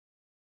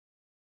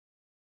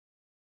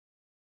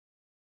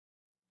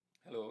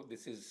Hello,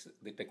 this is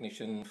the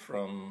technician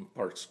from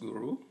Parts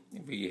Guru.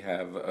 We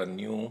have a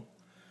new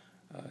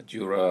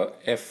Jura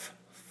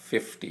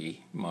F50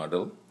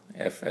 model,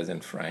 F as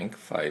in Frank,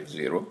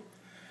 50.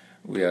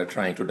 We are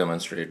trying to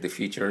demonstrate the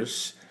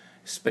features,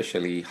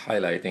 especially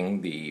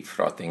highlighting the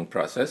frothing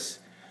process.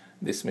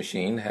 This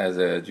machine has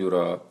a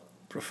Jura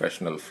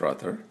professional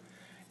frother,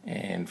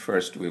 and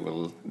first we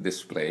will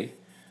display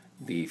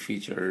the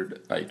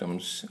featured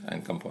items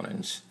and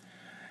components.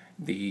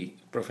 The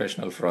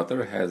professional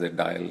frother has a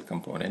dial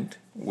component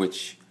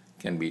which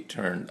can be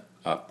turned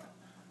up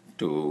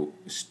to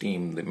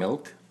steam the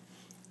milk,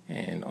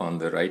 and on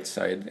the right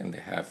side in the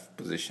half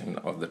position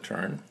of the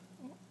turn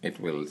it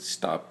will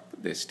stop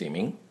the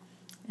steaming,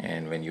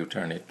 and when you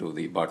turn it to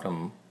the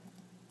bottom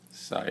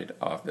side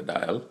of the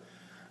dial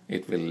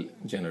it will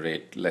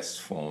generate less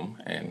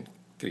foam and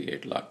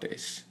create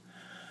lattes.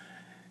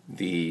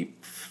 The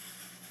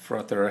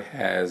frother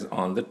has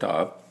on the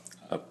top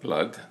a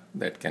plug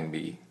that can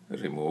be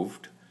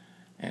removed,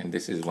 and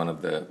this is one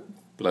of the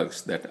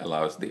plugs that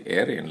allows the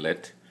air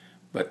inlet,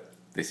 but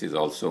this is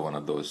also one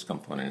of those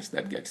components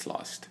that gets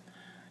lost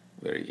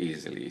very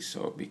easily,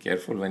 so be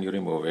careful when you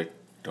remove it.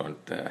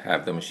 Don't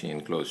have the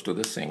machine close to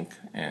the sink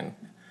and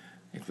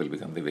it will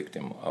become the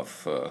victim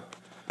of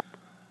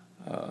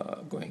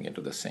going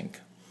into the sink.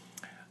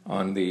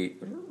 On the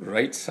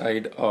right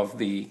side of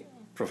the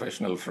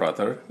professional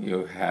frother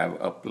you have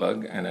a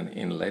plug and an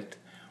inlet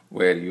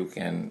where you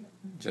can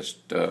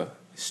just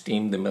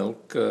steam the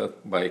milk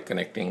by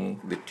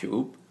connecting the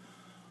tube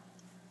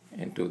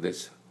into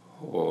this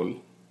hole.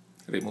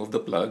 Remove the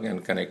plug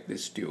and connect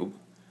this tube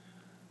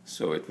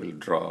so it will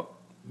draw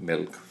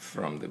milk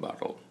from the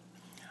bottle.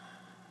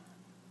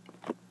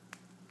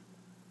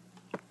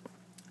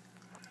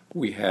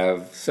 We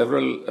have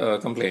several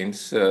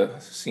complaints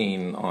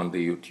seen on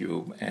the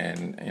YouTube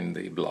and in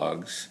the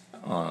blogs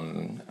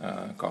on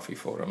coffee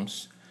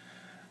forums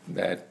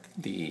that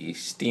the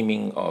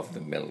steaming of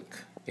the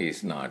milk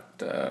is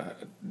not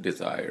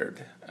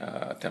desired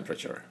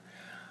temperature.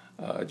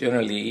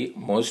 Generally,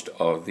 most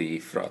of the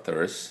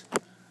frothers,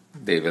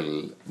 they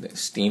will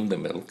steam the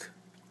milk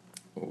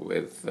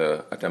with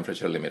a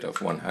temperature limit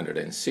of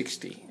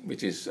 160,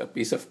 which is a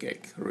piece of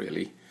cake,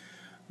 really,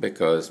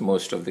 because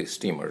most of the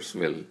steamers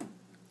will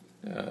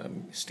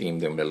steam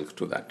the milk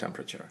to that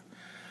temperature.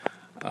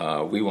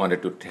 We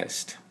wanted to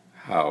test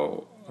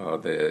how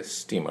the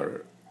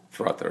steamer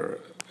frother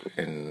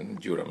in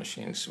Jura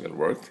machines will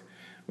work.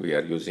 We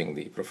are using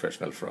the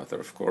professional frother,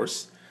 of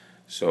course,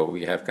 so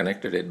we have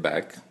connected it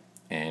back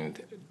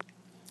and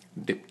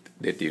dipped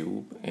the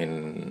tube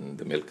in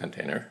the milk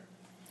container.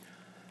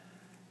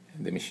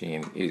 The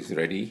machine is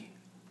ready.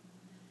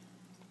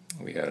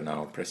 We are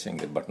now pressing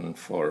the button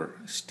for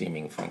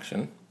steaming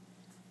function.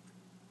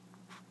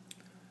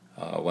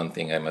 One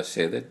thing I must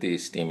say, that the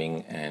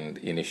steaming and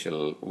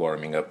initial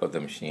warming up of the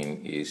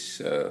machine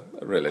is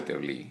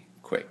relatively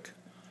quick.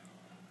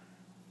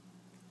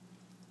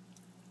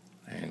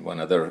 And one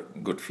other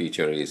good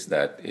feature is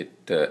that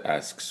it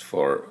asks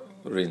for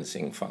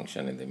rinsing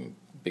function in the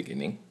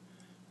beginning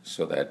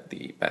so that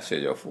the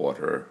passage of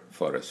water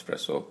for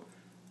espresso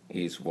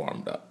is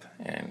warmed up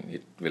and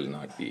it will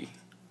not be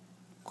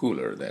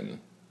cooler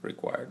than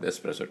required. The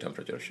espresso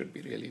temperature should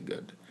be really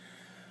good.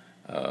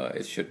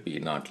 It should be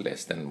not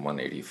less than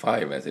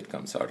 185 as it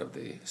comes out of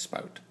the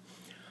spout.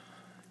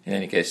 In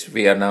any case,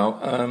 we are now,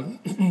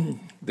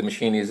 the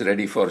machine is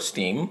ready for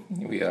steam.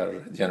 We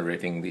are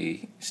generating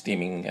the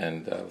steaming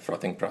and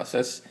frothing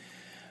process.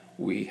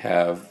 We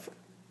have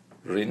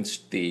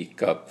rinsed the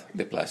cup,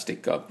 the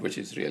plastic cup, which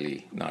is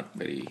really not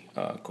very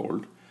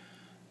cold,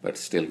 but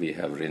still we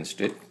have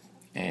rinsed it.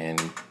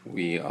 And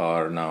we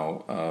are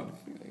now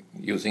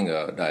using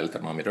a dial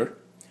thermometer.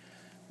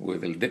 We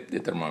will dip the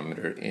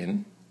thermometer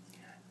in,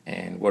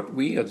 and what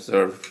we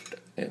observed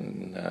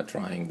in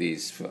trying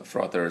these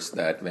frothers,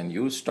 that when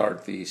you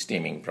start the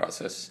steaming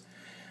process,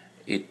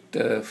 it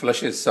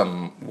flushes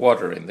some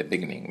water in the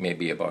beginning,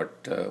 maybe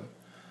about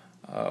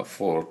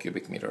 4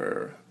 cubic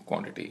meter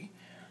quantity,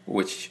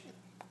 which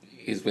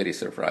is very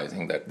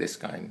surprising that this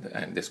kind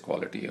and this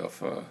quality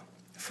of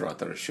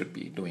frother should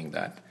be doing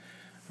that.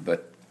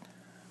 But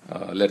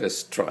let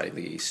us try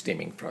the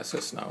steaming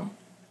process now.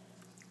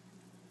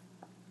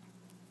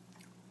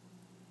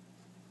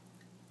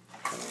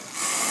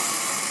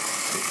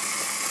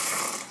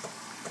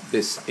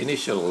 This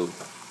initial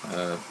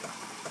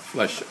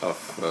flush of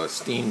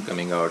steam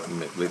coming out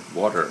with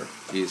water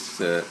is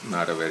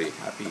not a very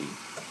happy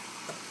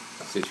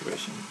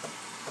situation.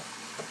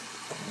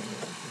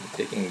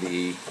 Taking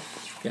the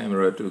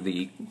camera to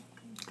the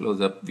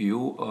close-up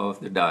view of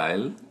the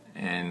dial,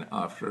 and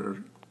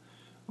after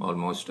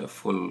almost a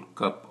full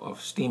cup of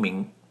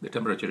steaming, the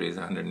temperature is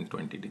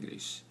 120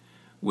 degrees,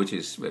 which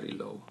is very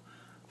low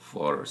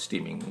for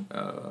steaming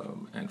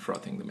and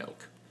frothing the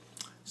milk.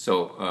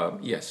 So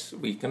yes,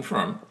 we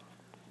confirm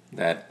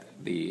that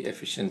the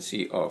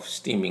efficiency of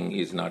steaming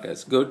is not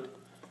as good.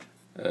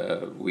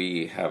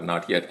 We have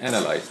not yet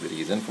analyzed the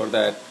reason for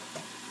that,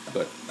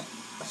 but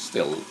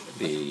still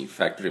the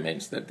fact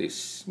remains that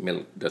this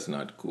milk does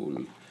not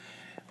cool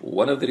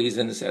One of the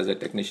reasons as a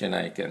technician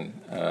I can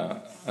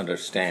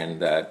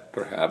understand that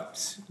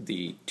perhaps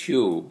the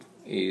tube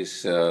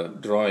is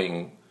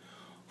drawing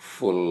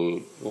full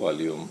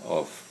volume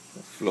of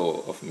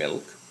flow of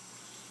milk,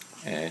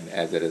 and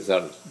as a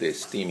result the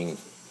steaming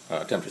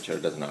temperature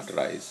does not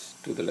rise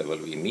to the level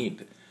we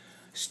need.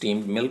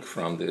 Steamed milk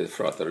from the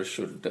frother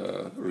should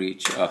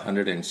reach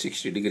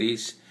 160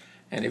 degrees,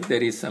 and if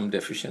there is some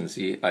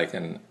deficiency I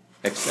can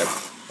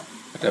accept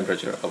a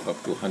temperature of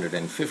up to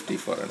 150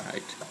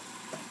 Fahrenheit.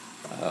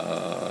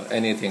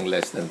 Anything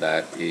less than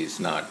that is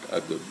not a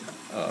good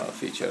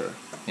feature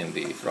in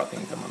the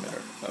frothing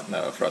thermometer,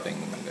 frothing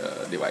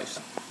device.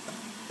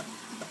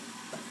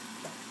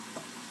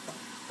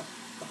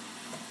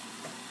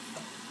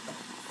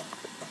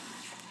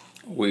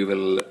 We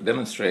will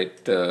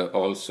demonstrate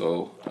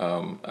also,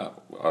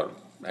 or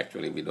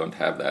actually we don't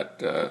have that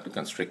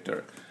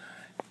constrictor.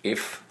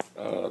 If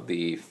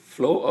the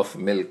flow of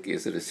milk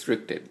is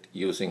restricted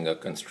using a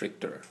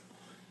constrictor,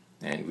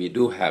 and we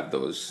do have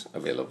those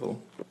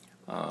available,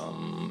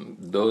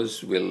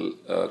 those will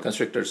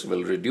constrictors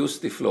will reduce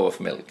the flow of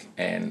milk,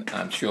 and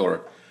I'm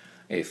sure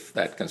if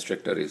that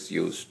constrictor is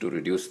used to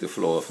reduce the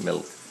flow of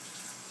milk,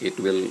 it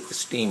will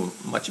steam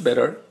much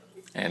better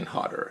and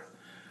hotter.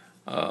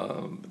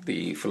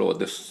 The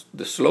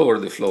slower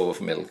the flow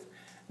of milk,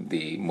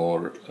 the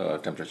more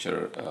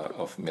temperature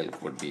of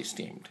milk would be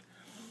steamed.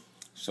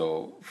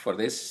 So for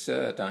this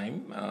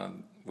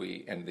time,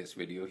 we end this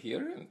video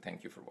here, and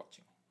thank you for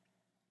watching.